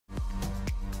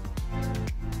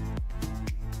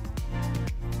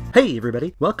Hey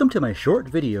everybody, welcome to my short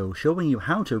video showing you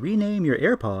how to rename your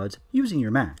AirPods using your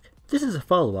Mac. This is a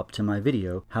follow-up to my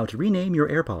video, How to Rename Your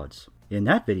AirPods. In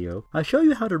that video, I show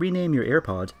you how to rename your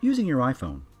AirPods using your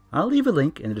iPhone. I'll leave a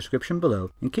link in the description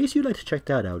below in case you'd like to check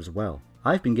that out as well.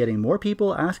 I've been getting more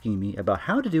people asking me about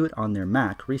how to do it on their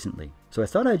Mac recently, so I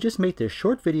thought I'd just make this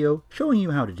short video showing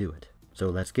you how to do it. So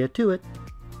let's get to it.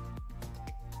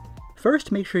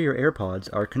 First, make sure your AirPods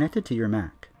are connected to your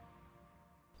Mac.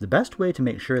 The best way to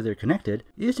make sure they're connected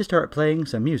is to start playing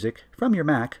some music from your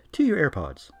Mac to your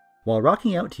AirPods. While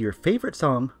rocking out to your favorite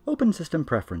song, open System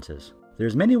Preferences.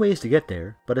 There's many ways to get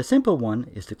there, but a simple one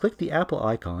is to click the Apple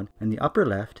icon in the upper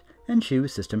left and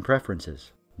choose System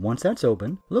Preferences. Once that's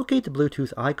open, locate the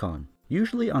Bluetooth icon,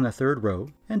 usually on the third row,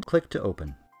 and click to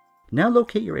open. Now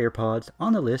locate your AirPods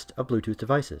on the list of Bluetooth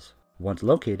devices. Once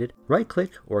located,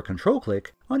 right-click or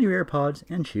control-click on your AirPods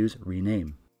and choose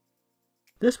Rename.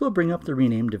 This will bring up the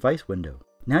Rename Device window.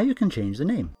 Now you can change the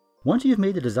name. Once you've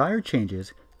made the desired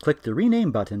changes, click the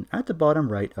Rename button at the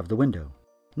bottom right of the window.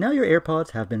 Now your AirPods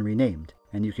have been renamed,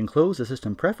 and you can close the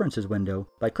System Preferences window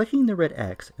by clicking the red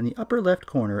X in the upper left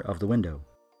corner of the window.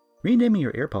 Renaming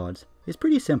your AirPods is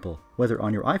pretty simple, whether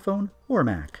on your iPhone or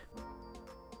Mac.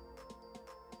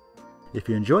 If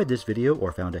you enjoyed this video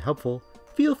or found it helpful,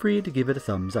 feel free to give it a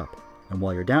thumbs up. And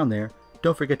while you're down there,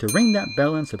 don't forget to ring that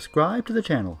bell and subscribe to the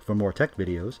channel for more tech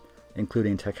videos,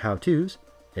 including tech how-tos,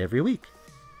 every week.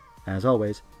 As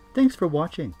always, thanks for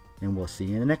watching, and we'll see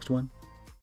you in the next one.